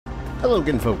Hello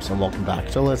again folks and welcome back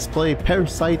to Let's Play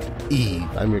Parasite Eve.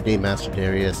 I'm your Game Master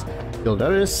Darius. You'll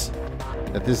notice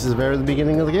that this is very the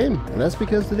beginning of the game, and that's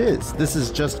because it is. This is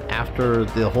just after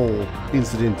the whole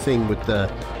incident thing with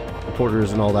the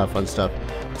reporters and all that fun stuff.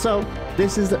 So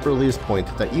this is the earliest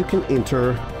point that you can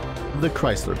enter the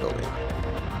Chrysler Building.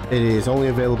 It is only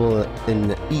available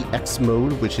in EX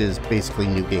mode, which is basically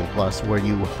New Game Plus, where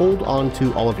you hold on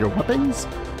to all of your weapons.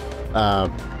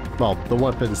 Well, the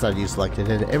weapons that you selected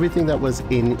and everything that was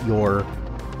in your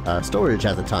storage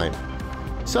at the time.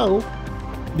 So,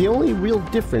 the only real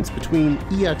difference between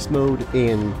EX mode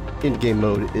and in-game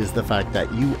mode is the fact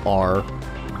that you are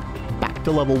back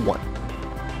to level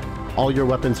 1. All your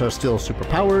weapons are still super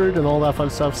powered and all that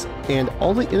fun stuff, and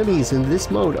all the enemies in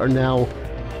this mode are now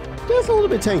just a little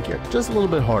bit tankier, just a little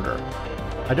bit harder.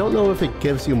 I don't know if it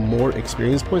gives you more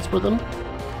experience points for them,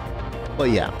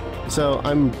 but yeah. So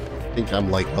I think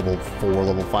I'm like level 4,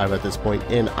 level 5 at this point,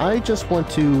 and I just want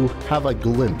to have a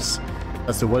glimpse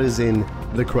as to what is in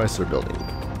the Chrysler Building.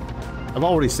 I've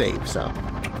already saved, so.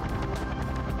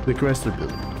 The Chrysler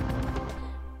Building.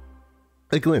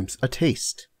 A glimpse, a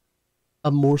taste,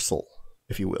 a morsel,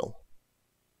 if you will,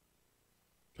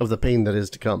 of the pain that is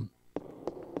to come.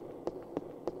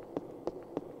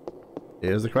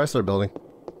 Here's the Chrysler Building.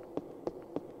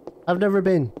 I've never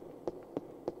been.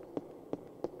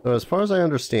 So as far as I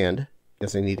understand,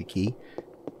 guess I need a key.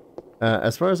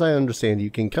 As far as I understand,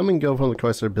 you can come and go from the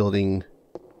Chrysler Building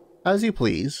as you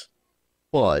please,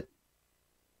 but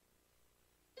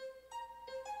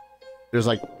there's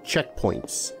like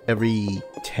checkpoints every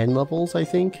 10 levels, I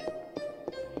think.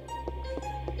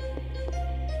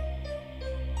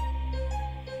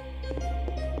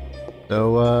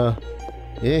 So,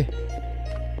 yeah.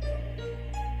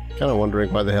 Kind of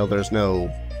wondering why the hell there's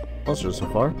no monsters so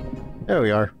far. There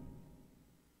we are.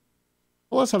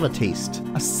 Well, let's have a taste,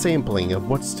 a sampling of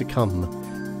what's to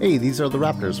come. Hey, these are the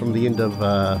raptors from the end of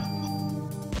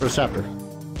first chapter.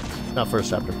 Not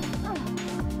first chapter.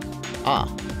 Ah.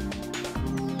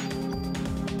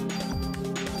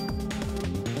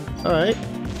 Alright.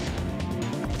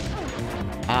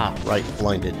 Ah, right,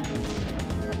 blinded.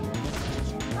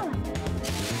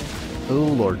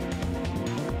 Oh, Lord.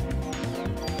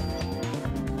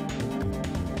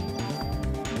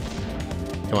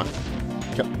 Come on.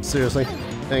 Seriously?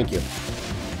 Thank you.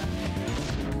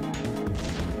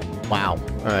 Wow.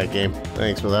 Alright, game.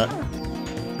 Thanks for that.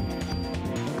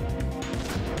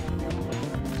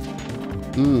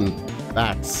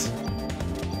 Bats.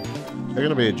 They're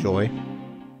gonna be a joy.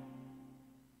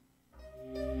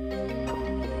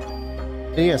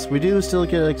 And yes, we do still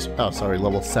get oh, sorry,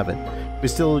 level 7. We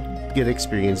still get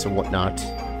experience and whatnot,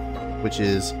 which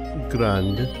is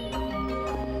grand.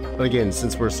 But again,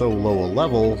 since we're so low a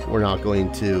level, we're not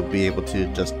going to be able to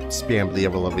just spam the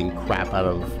ever-loving crap out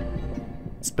of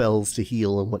spells to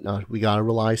heal and whatnot. We gotta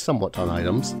rely somewhat on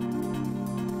items.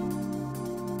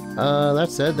 That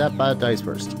said, that bad dies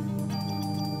first.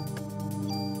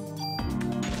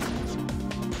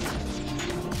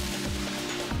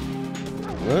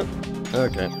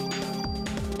 Okay.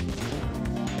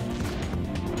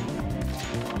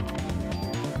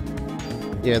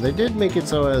 Yeah, they did make it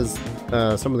so as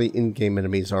some of the in-game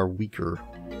enemies are weaker.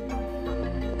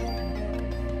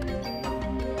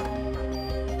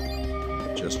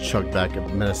 Just chug back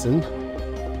of medicine.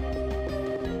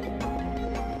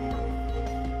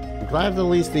 I'm glad that at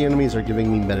least the enemies are giving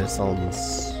me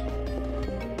medicines.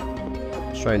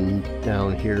 Let's try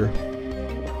down here.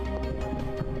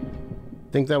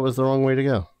 I think that was the wrong way to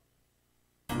go.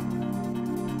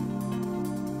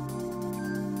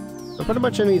 So pretty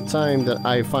much any time that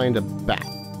I find a bat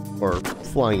or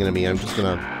flying enemy, I'm just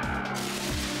gonna...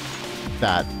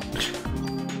 that.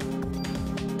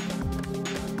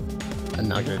 I'm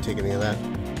not gonna take any of that.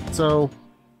 So,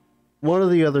 one of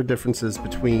the other differences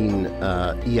between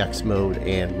EX mode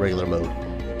and regular mode,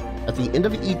 at the end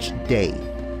of each day,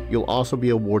 you'll also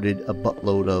be awarded a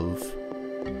buttload of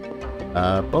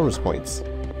bonus points,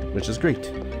 which is great.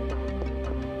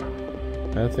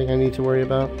 I don't think I need to worry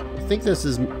about. I think this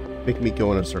is making me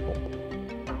go in a circle.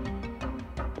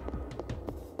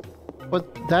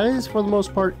 But that is, for the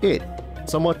most part, it.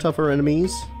 Somewhat tougher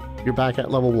enemies. You're back at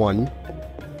level 1.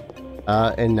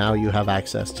 And now you have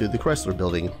access to the Chrysler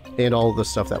Building and all the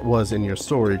stuff that was in your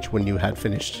storage when you had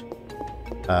finished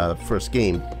the first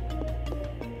game.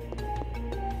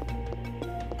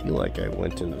 I feel like I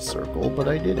went in a circle, but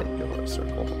I didn't go in a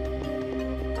circle.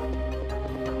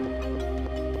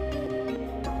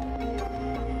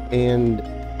 And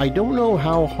I don't know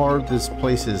how hard this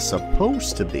place is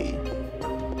supposed to be.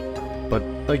 But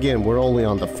again, we're only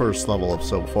on the first level of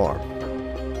so far.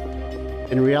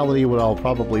 In reality, what I'll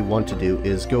probably want to do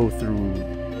is go through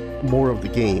more of the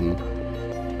game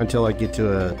until I get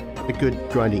to a good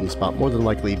grinding spot, more than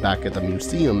likely back at the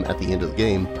museum at the end of the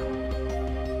game,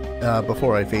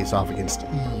 before I face off against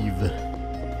Eve.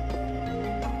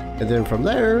 And then from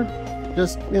there,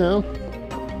 just, you know,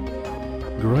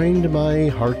 grind my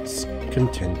heart's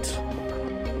content.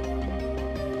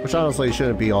 Which honestly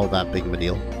shouldn't be all that big of a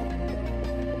deal.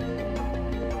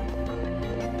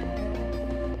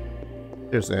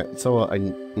 There's that. So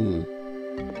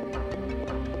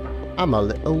I'm a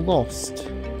little lost.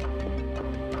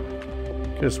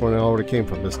 Could've sworn I already came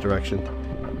from this direction.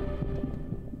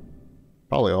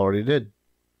 Probably already did.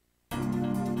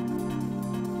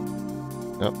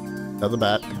 Nope. Another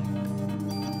bat.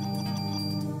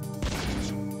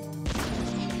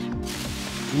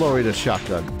 Lowered a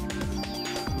shotgun.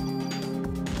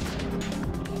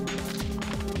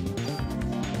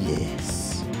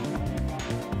 Yes.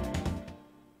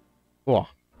 Oh,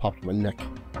 popped my neck.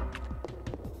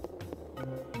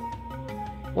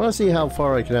 I want to see how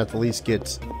far I can at least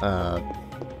get, how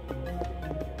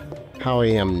I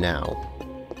am now.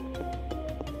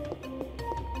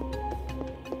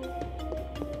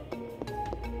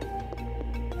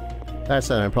 That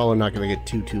said, I'm probably not going to get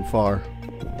too far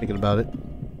thinking about it.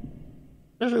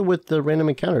 Especially with the random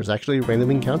encounters, actually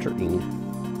random encountering.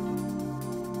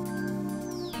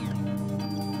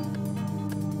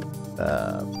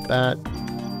 Bat.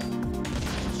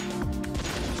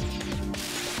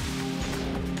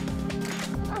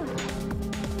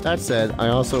 That said, I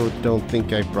also don't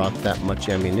think I brought that much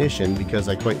ammunition because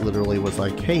I quite literally was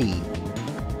like, hey,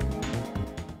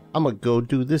 I'm gonna go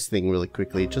do this thing really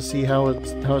quickly, just see how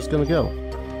it's gonna go.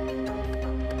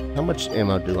 How much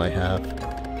ammo do I have?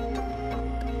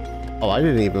 Oh, I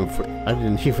didn't even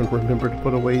remember to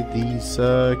put away these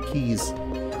keys.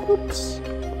 Oops.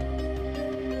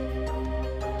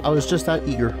 I was just that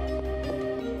eager.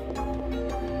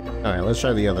 Alright, let's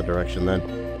try the other direction then.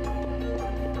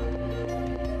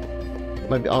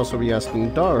 Might also be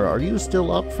asking, Dar, are you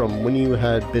still up from when you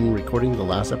had been recording the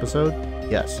last episode?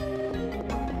 Yes.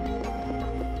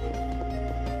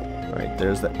 Alright,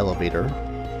 there's the elevator.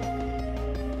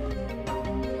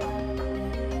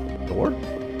 Door?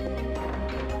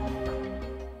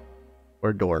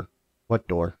 Or door? What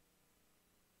door?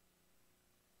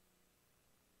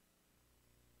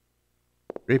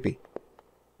 Creepy.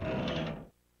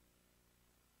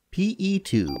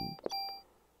 PE2.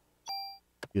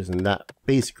 Using that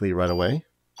basically right away.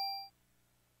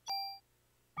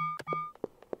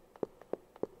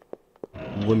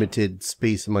 Limited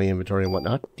space in my inventory and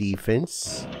whatnot.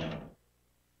 Defense.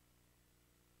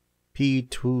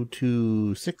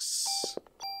 P226.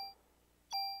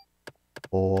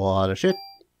 A lot of shit.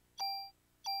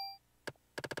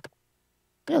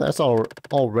 Yeah, that's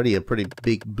already a pretty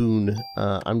big boon.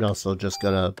 I'm also just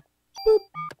gonna... Boop.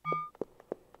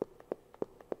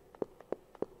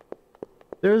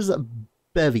 There's a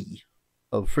bevy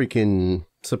of freaking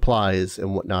supplies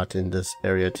and whatnot in this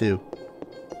area too.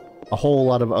 A whole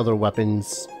lot of other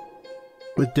weapons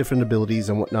with different abilities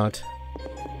and whatnot.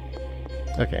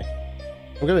 Okay.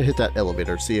 I'm gonna hit that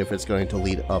elevator, see if it's going to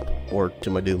lead up or to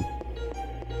my doom.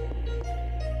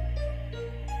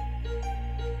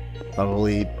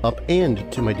 Probably up and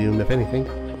to my doom, if anything.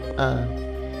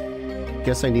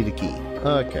 Guess I need a key.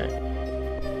 Okay.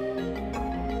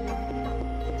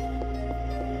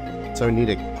 So I need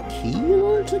a key in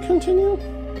order to continue?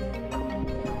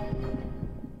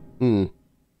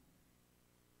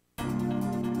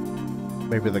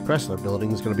 Maybe the Chrysler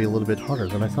Building is going to be a little bit harder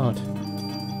than I thought.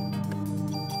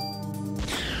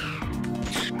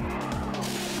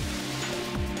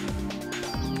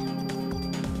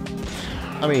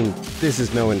 I mean, this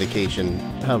is no indication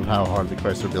of how hard the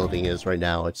Chrysler Building is right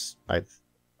now. I've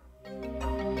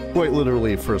quite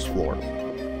literally first floor.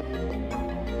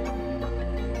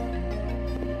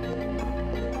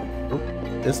 Oh,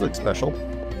 this looks special.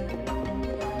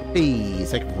 Hey,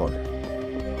 second floor.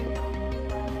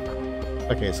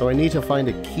 Okay, so I need to find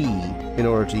a key in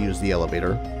order to use the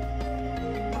elevator.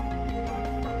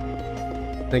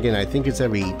 Again, I think it's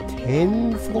every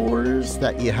 10 floors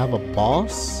that you have a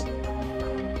boss.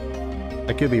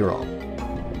 I could be wrong.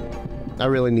 I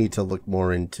really need to look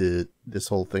more into this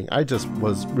whole thing. I just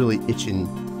was really itching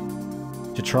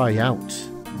to try out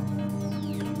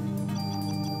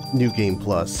New Game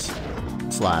Plus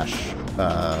slash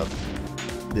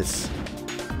this.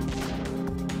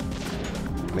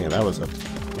 Man, that was a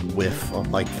whiff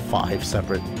of like 5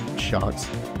 separate shots.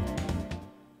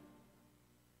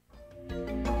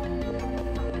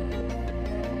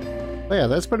 But yeah,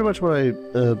 that's pretty much what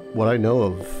I know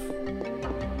of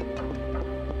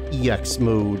EX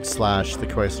mode slash the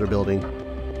Chrysler Building.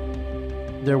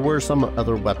 There were some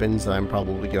other weapons that I'm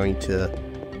probably going to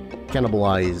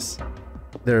cannibalize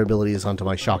their abilities onto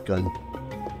my shotgun.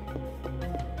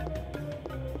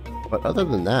 But other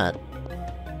than that,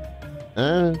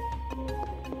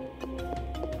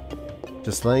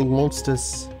 just slaying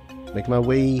monsters, make my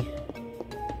way.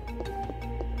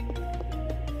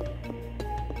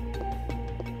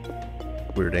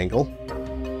 Weird angle.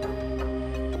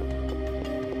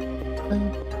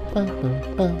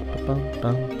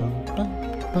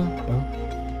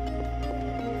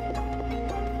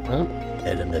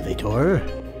 Elevator.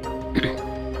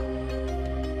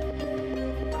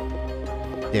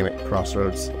 Damn it,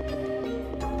 crossroads.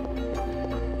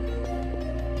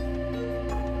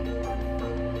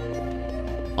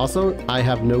 Also, I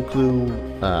have no clue.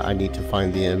 I need to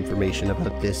find the information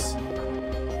about this,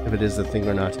 if it is a thing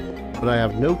or not. But I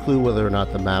have no clue whether or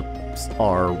not the maps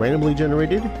are randomly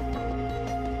generated.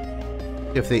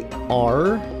 If they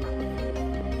are,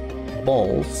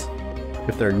 balls.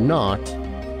 If they're not,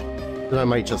 then I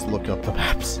might just look up the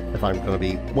maps, if I'm going to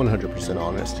be 100%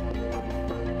 honest.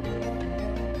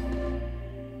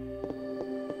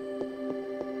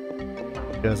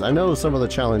 Because I know some of the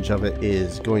challenge of it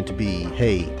is going to be,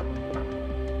 hey,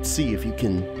 see if you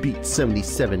can beat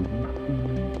 77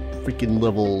 freaking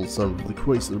levels of the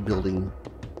Chrysler Building.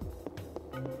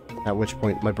 At which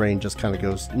point my brain just kind of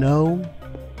goes, no,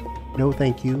 no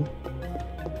thank you.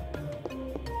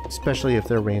 Especially if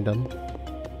they're random.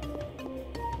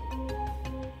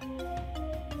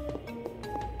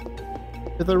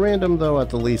 If they're random though, at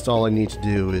the least all I need to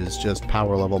do is just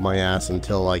power level my ass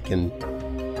until I can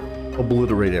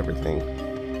obliterate everything.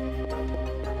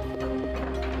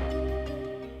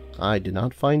 I did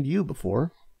not find you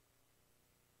before.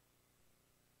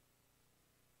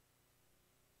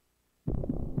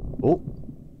 Oh.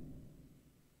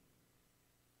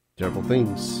 Terrible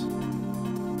things.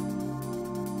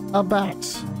 A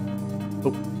bat.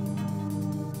 Oh.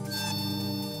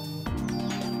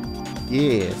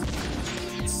 Yeah.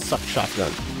 Suck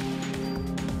shotgun.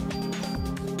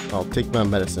 I'll take my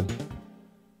medicine.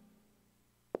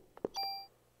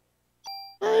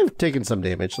 I've taken some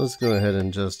damage. Let's go ahead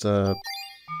and just chuck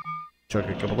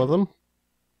a couple of them.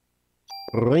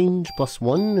 Range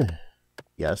 +1.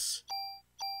 Yes.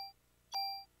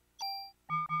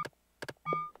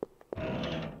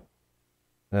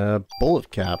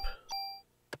 Bullet cap.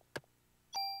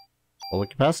 Bullet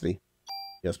capacity.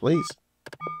 Yes, please.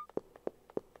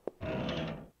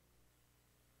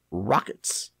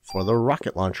 Rockets for the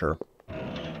rocket launcher.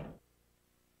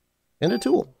 And a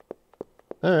tool.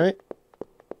 Alright.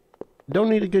 Don't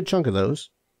need a good chunk of those.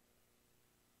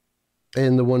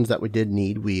 And the ones that we did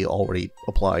need, we already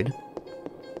applied.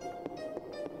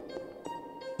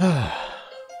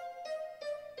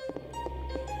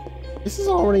 This is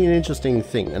already an interesting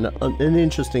thing, an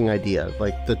interesting idea,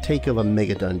 like the take of a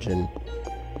mega dungeon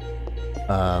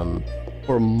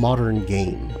for a modern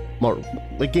game,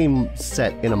 a game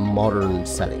set in a modern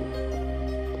setting.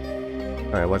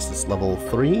 All right, what's this, level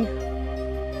 3?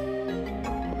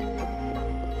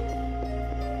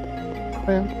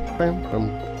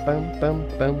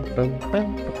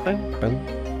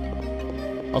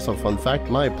 Also, fun fact,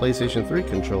 my PlayStation 3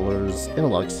 controller's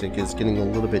analog stick is getting a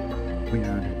little bit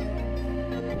weird.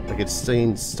 Like it's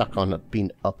staying stuck on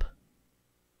being up.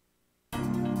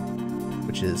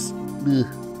 Which is... ugh.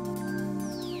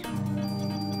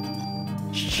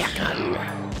 Shotgun!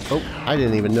 Oh, I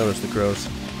didn't even notice the crows.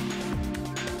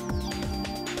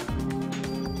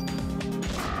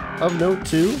 Of note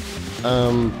too,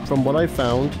 from what I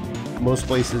found, most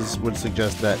places would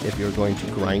suggest that if you're going to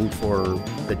grind for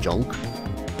the junk,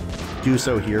 do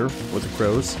so here with the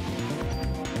crows.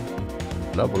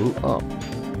 Level up.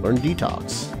 Learn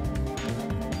detox.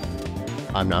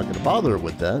 I'm not going to bother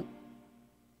with that.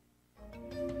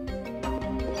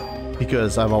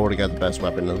 Because I've already got the best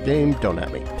weapon in the game, don't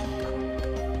at me.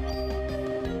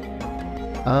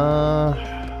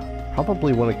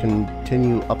 Probably want to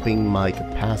continue upping my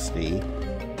capacity.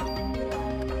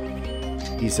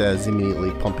 He says,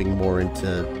 immediately pumping more into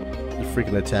the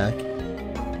freaking attack.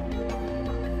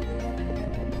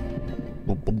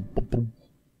 Boom, boom, boom, boom.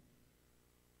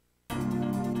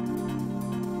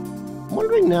 I'm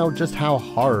wondering now just how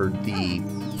hard the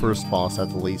first boss at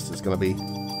the least is going to be.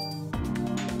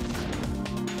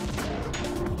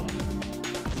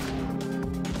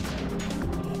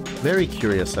 Very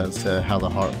curious as to how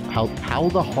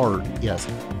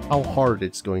hard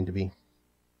it's going to be.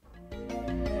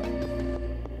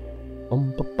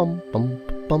 Bum bum bum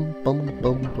bum bum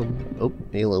bum bum. Oh,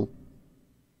 Halo.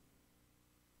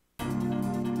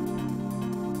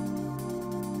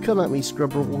 Come at me,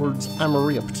 scrub rewards. I'm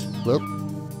ripped. Well,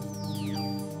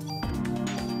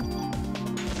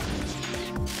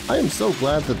 I am so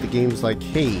glad that the game's like,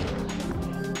 hey,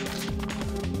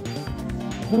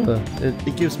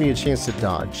 it gives me a chance to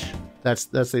dodge. That's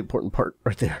the important part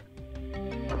right there.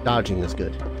 Dodging is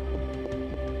good.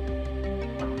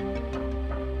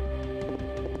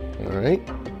 Alright.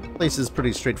 Place is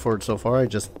pretty straightforward so far. I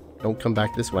just don't come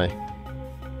back this way.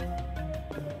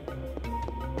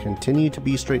 Continue to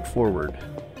be straightforward.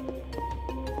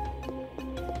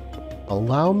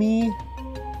 Allow me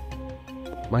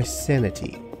my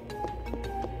sanity.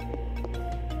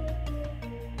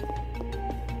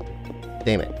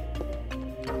 Damn it.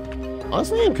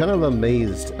 Honestly, I'm kind of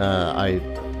amazed. I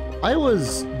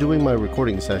was doing my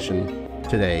recording session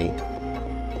today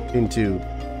into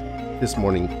this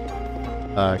morning,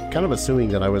 kind of assuming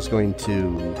that I was going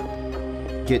to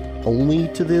get only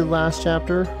to the last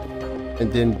chapter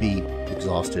and then be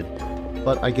exhausted.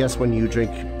 But I guess when you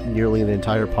drink nearly an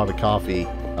entire pot of coffee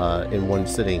in one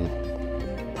sitting,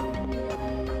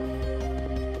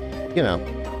 you know,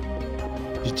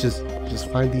 you just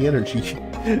find the energy.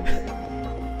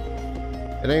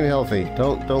 It ain't healthy.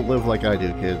 Don't live like I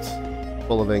do, kids.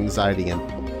 Full of anxiety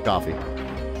and coffee.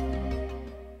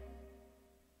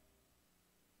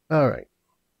 Alright.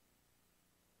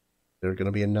 There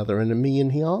gonna be another enemy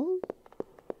in here?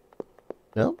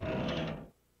 No?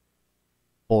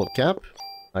 Bullet cap.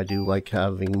 I do like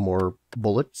having more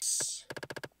bullets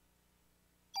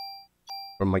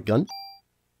from my gun.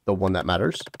 The one that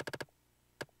matters.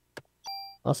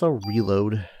 Also,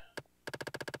 reload.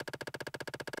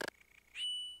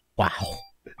 Wow.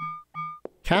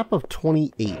 Cap of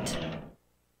 28.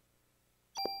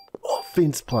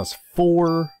 Offense plus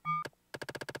 4.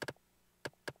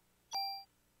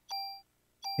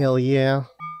 Hell yeah.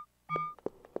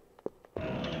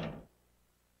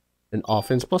 An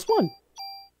offense plus 1.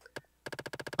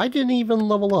 I didn't even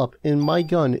level up, and my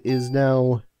gun is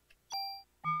now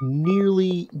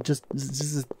nearly just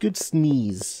a good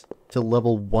sneeze to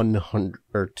level 100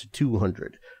 or to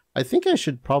 200. I think I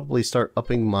should probably start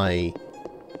upping my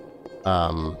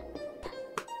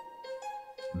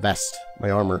vest, my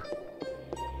armor.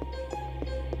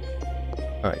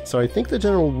 Alright, so I think the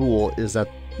general rule is that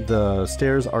the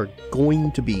stairs are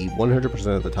going to be 100%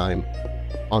 of the time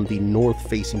on the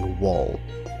north-facing wall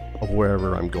of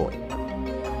wherever I'm going.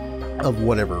 Of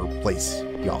whatever place,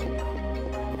 y'all.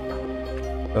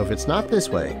 So if it's not this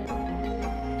way,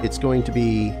 it's going to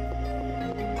be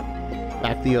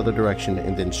back the other direction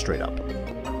and then straight up.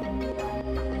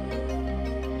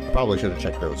 Probably should have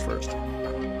checked those first.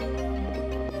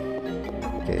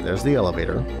 Okay, there's the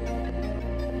elevator.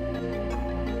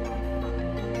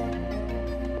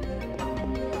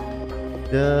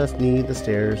 Just need the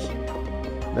stairs.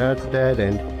 That's a dead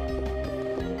end.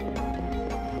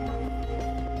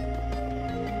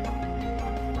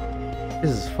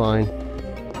 This is fine.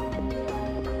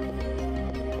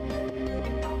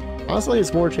 Honestly,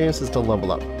 it's more chances to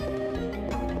level up,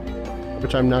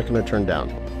 which I'm not going to turn down.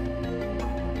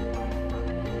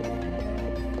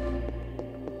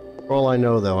 For all I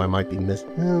know, though, I might be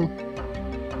missing.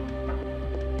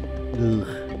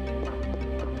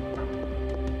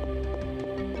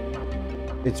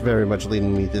 It's very much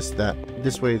leading me this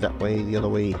way, that way, the other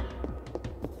way.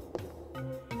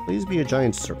 Please be a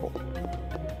giant circle.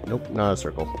 Nope, not a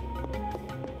circle.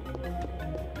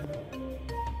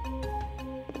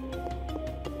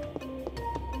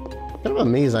 Kind of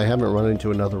amazed I haven't run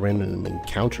into another random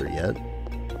encounter yet.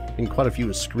 In quite a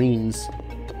few screens.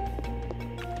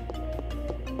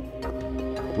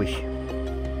 Wish.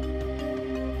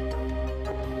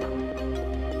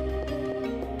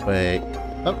 Wait.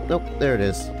 Oh, nope, there it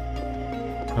is.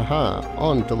 Haha,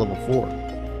 on to level 4.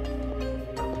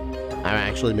 I'm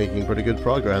actually making pretty good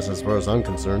progress as far as I'm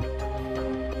concerned.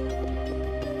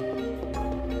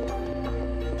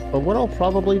 But what I'll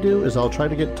probably do is I'll try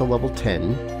to get to level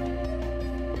 10.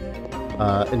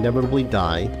 Inevitably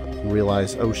die, and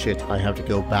realize, oh shit, I have to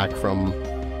go back from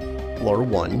floor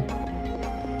 1.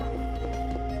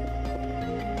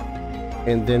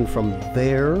 And then from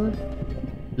there,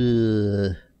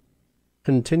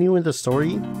 continue in the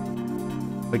story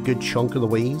a good chunk of the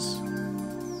ways.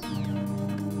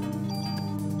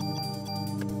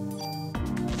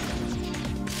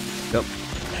 Yep.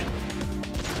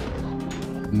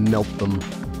 Melt them.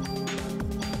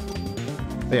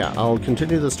 But yeah, I'll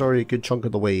continue the story a good chunk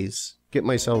of the ways, get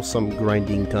myself some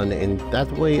grinding done, and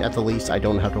that way, at the least, I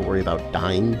don't have to worry about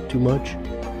dying too much.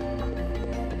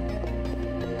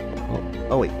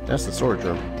 Oh wait, that's the storage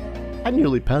room. I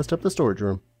nearly passed up the storage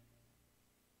room.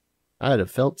 I'd have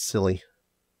felt silly.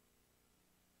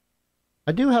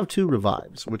 I do have 2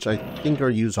 revives, which I think are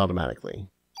used automatically.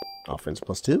 Offense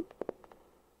 +2.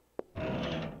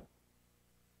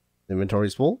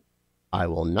 Inventory's full. I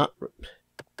will not...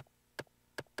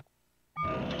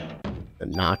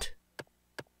 Not.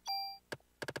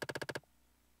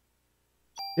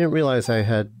 Didn't realize I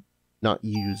had not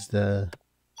used a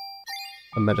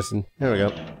medicine. There we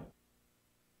go.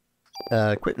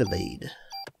 Crit evade.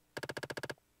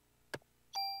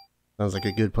 Sounds like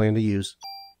a good plan to use.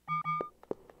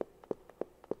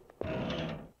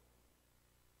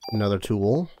 Another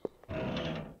tool.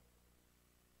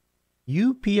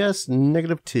 UPS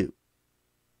 -2.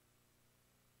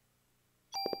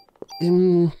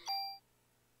 I'm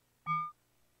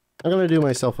gonna do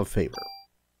myself a favor.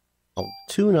 I'll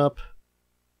tune up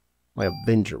my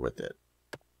Avenger with it.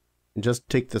 And just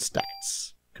take the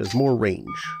stats. Because more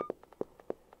range.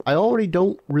 I already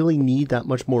don't really need that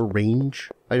much more range,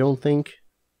 I don't think.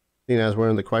 Seeing as we're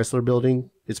in the Chrysler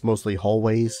Building, it's mostly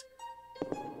hallways.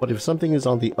 But if something is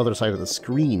on the other side of the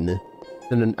screen,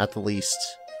 then at the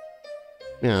least,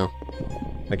 you know,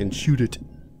 I can shoot it.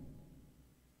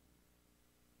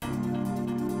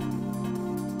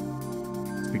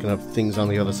 Speaking of things on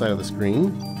the other side of the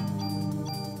screen.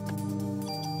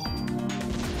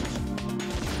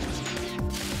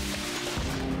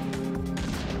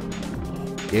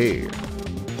 Yeah.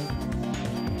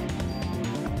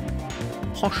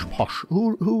 Posh posh.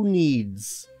 Who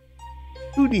needs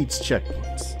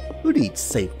checkpoints? Who needs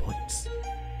save points?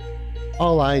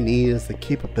 All I need is the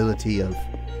capability of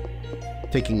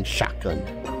taking shotgun.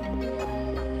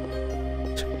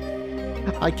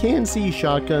 I can see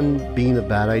shotgun being a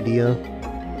bad idea,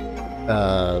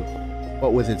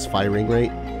 but with its firing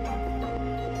rate.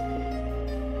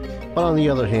 But on the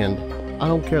other hand, I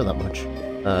don't care that much.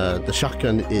 The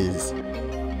shotgun is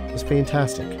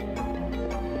fantastic.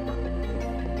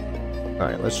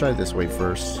 Alright, let's try this way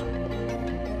first.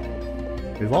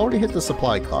 We've already hit the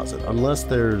supply closet, unless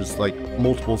there's like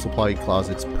multiple supply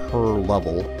closets per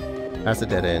level. That's a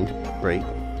dead end. Great.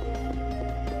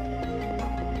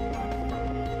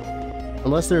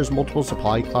 Unless there's multiple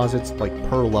supply closets like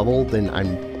per level, then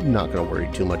I'm not gonna worry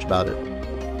too much about it.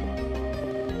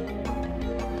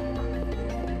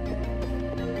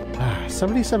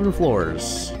 77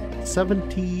 floors.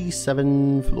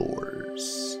 77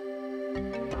 floors.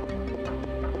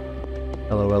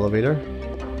 Hello, elevator.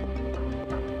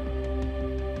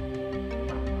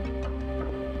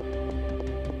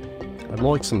 I'd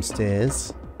like some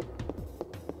stairs.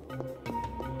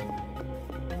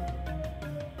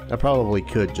 I probably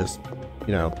could just,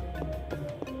 you know,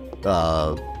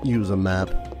 use a map,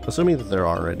 assuming that there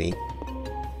are any.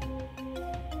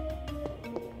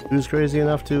 Who's crazy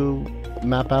enough to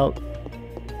map out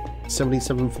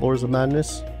 77 floors of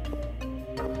madness?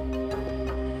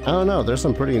 I don't know, there's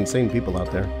some pretty insane people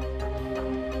out there.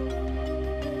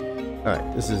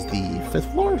 Alright, this is the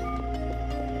 5th floor?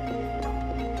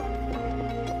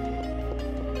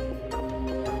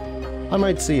 I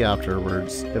might see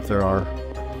afterwards if there are.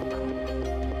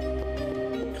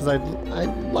 Because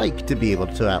I'd like to be able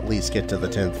to at least get to the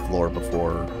 10th floor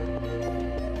before...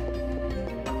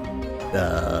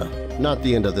 not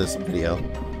the end of this video.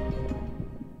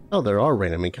 Oh, there are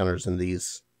random encounters in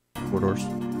these corridors.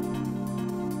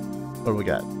 What do we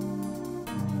got?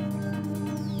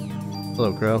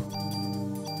 Hello, Crow.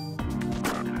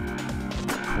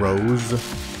 Crows.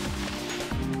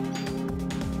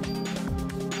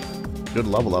 Good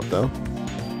level up, though.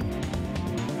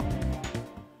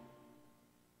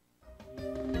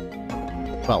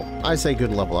 Well, I say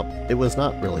good level up. It was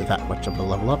not really that much of a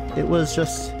level up. It was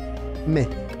just meh.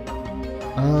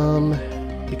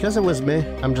 Because it was meh,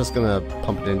 I'm just gonna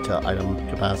pump it into item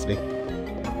capacity.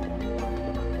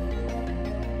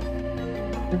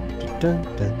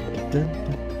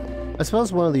 I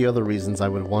suppose one of the other reasons I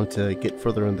would want to get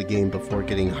further in the game before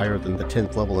getting higher than the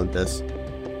 10th level in this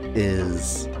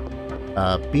is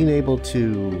being able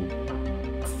to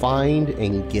find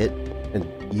and get and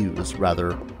use,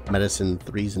 rather, medicine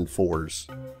 3s and 4s.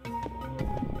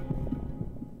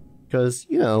 Because,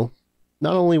 you know,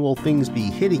 not only will things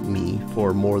be hitting me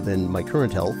for more than my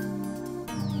current health,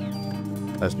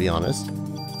 let's be honest.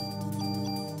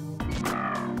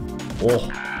 Oh.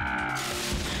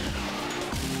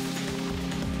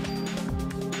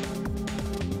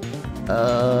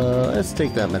 Let's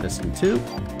take that medicine too.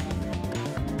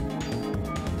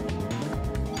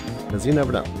 Because you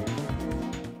never know.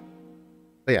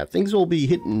 But yeah, things will be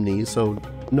hitting me, so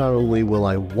not only will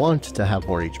I want to have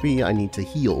more HP, I need to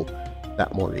heal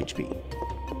that more HP.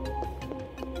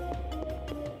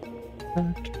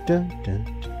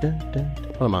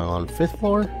 What am I on? 5th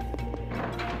floor?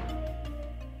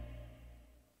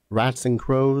 rats and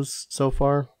crows so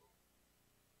far.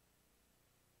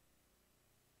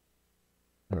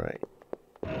 Alright.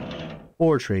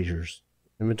 4 treasures.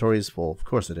 Inventory is full. Of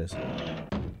course it is.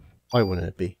 Why wouldn't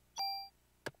it be?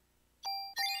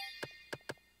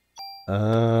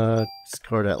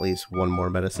 Discard at least 1 more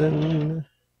medicine.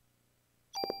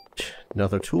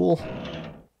 Another tool.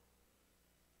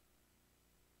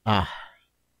 Ah.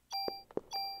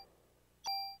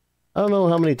 I don't know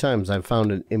how many times I've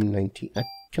found an M19.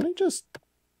 Can I just...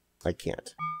 I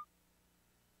can't.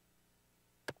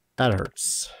 That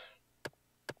hurts.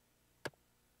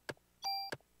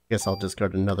 Guess I'll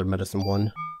discard another medicine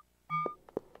 1.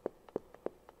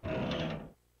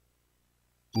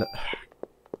 No.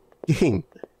 Game.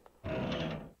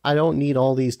 I don't need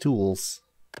all these tools.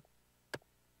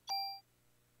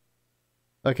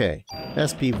 Okay.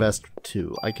 SP vest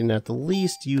 2. I can at the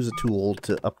least use a tool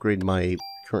to upgrade my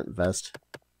current vest.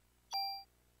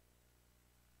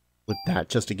 With that,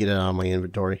 just to get it out of my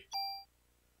inventory.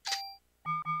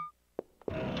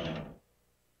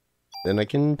 Then I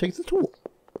can take the tool.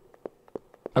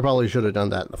 I probably should have done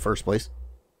that in the first place.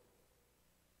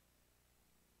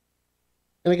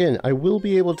 And again, I will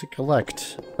be able to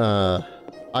collect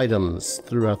items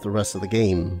throughout the rest of the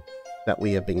game that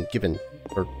we have been given,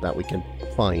 or that we can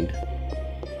find.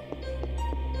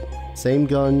 Same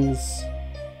guns,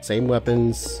 same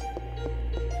weapons,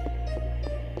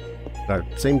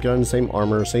 same guns, same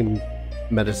armor, same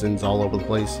medicines all over the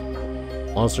place.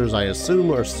 Monsters, I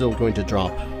assume, are still going to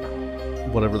drop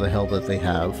whatever the hell that they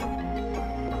have.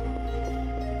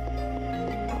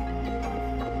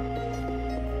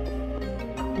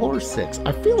 Floor 6.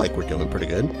 I feel like we're doing pretty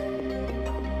good.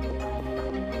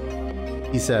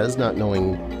 He says, not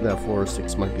knowing that floor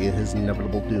 6 might be his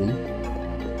inevitable doom.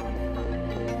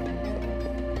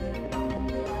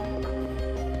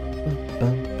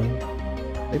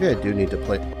 Maybe I do need to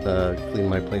clean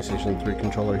my PlayStation 3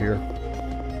 controller here.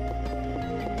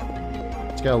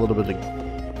 It's got a little bit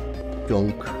of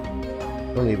gunk.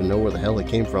 I don't even know where the hell it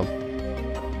came from.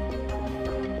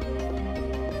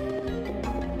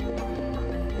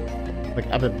 Like,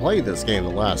 I've been playing this game the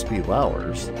last few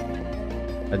hours.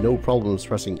 Had no problems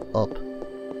pressing up.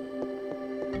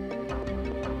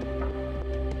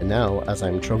 And now, as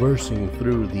I'm traversing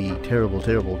through the terrible,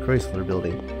 terrible Chrysler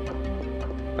Building,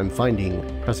 I'm finding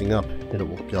pressing up and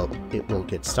it will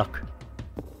get stuck.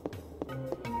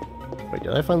 Wait,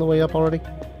 did I find the way up already?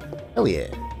 Hell yeah.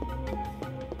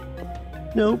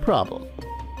 No problem.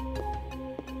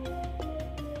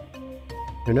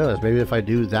 Who knows, maybe if I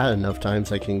do that enough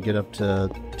times I can get up to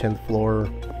 10th floor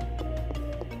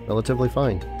relatively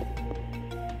fine.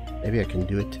 Maybe I can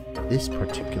do it this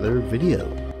particular video.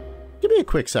 Give me a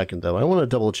quick second though, I want to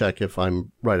double check if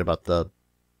I'm right about the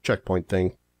checkpoint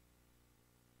thing.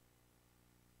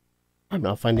 I'm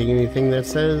not finding anything that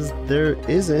says there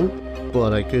isn't,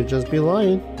 but I could just be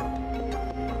lying.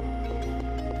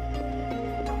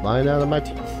 Lying out of my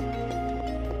teeth.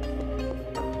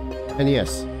 And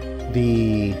yes,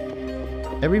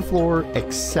 every floor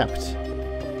except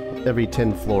every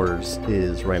 10 floors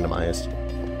is randomized.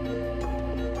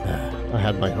 I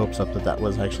had my hopes up that that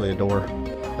was actually a door.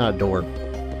 Not a door.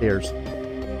 Stairs.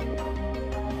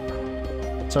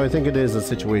 So I think it is a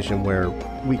situation where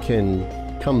we can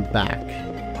come back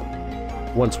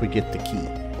once we get the key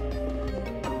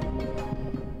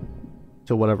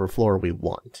to whatever floor we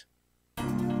want.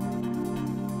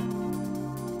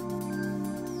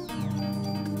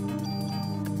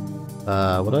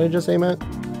 What did I just aim at?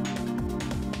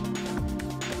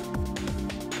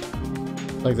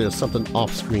 Like there's something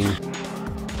off screen.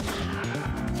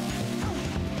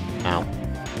 Ow.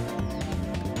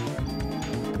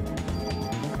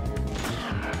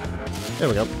 There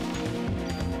we go.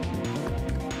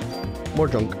 More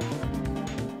junk.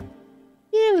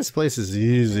 Yeah, this place is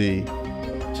easy.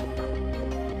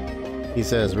 He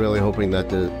says, really hoping that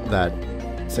that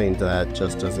saying that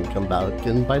just doesn't come back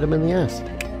and bite him in the ass.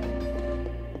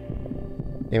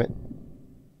 Damn it.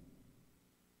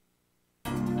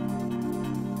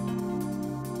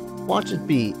 Watch it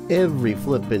be every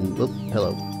flippin'... Oh,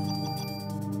 hello.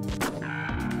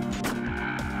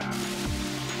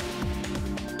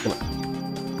 Come on.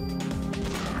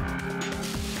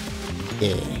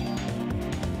 Yeah.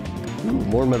 Ooh,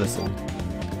 more medicine.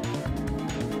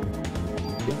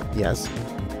 Yes.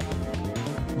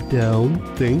 Down.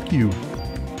 Thank you.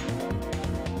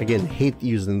 Again, hate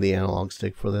using the analog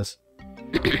stick for this.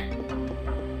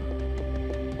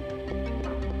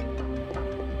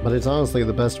 But it's honestly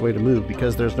the best way to move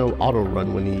because there's no auto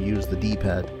run when you use the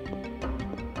D-pad.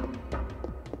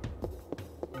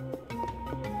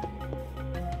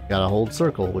 Gotta hold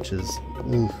circle, which is...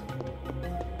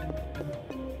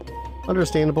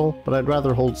 understandable, but I'd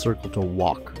rather hold circle to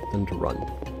walk than to run.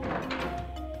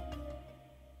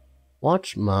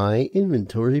 Watch my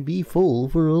inventory be full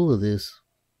for all of this.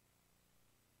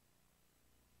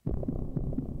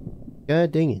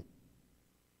 God dang it.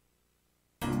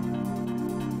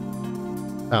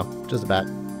 Oh, just a bat.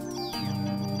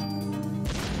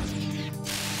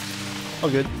 All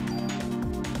good.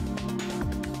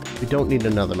 We don't need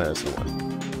another medicine one.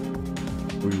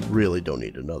 We really don't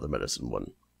need another medicine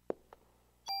one.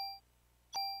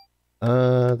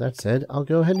 That said, I'll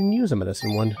go ahead and use a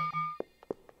medicine one.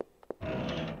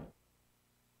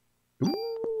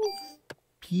 Ooh,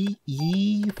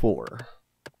 PE4.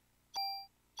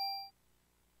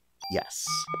 Yes.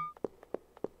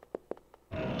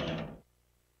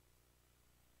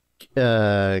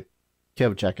 Kev,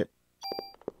 check it.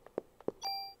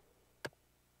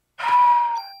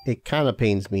 It kind of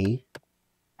pains me.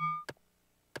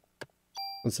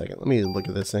 1 second, let me look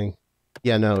at this thing.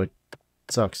 Yeah, no, it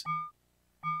sucks.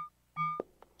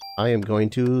 I am going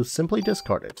to simply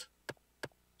discard it.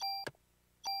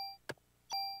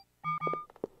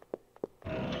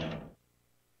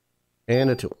 And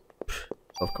a tool.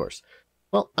 Of course.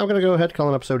 Well, I'm going to go ahead and call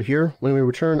an episode here. When we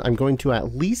return, I'm going to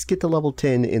at least get to level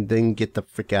 10 and then get the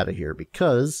frick out of here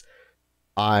because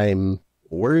I'm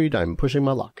worried I'm pushing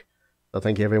my luck. So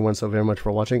thank you everyone so very much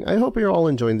for watching. I hope you're all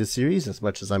enjoying this series as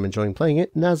much as I'm enjoying playing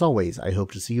it. And as always, I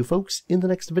hope to see you folks in the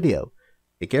next video.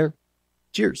 Take care.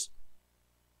 Cheers.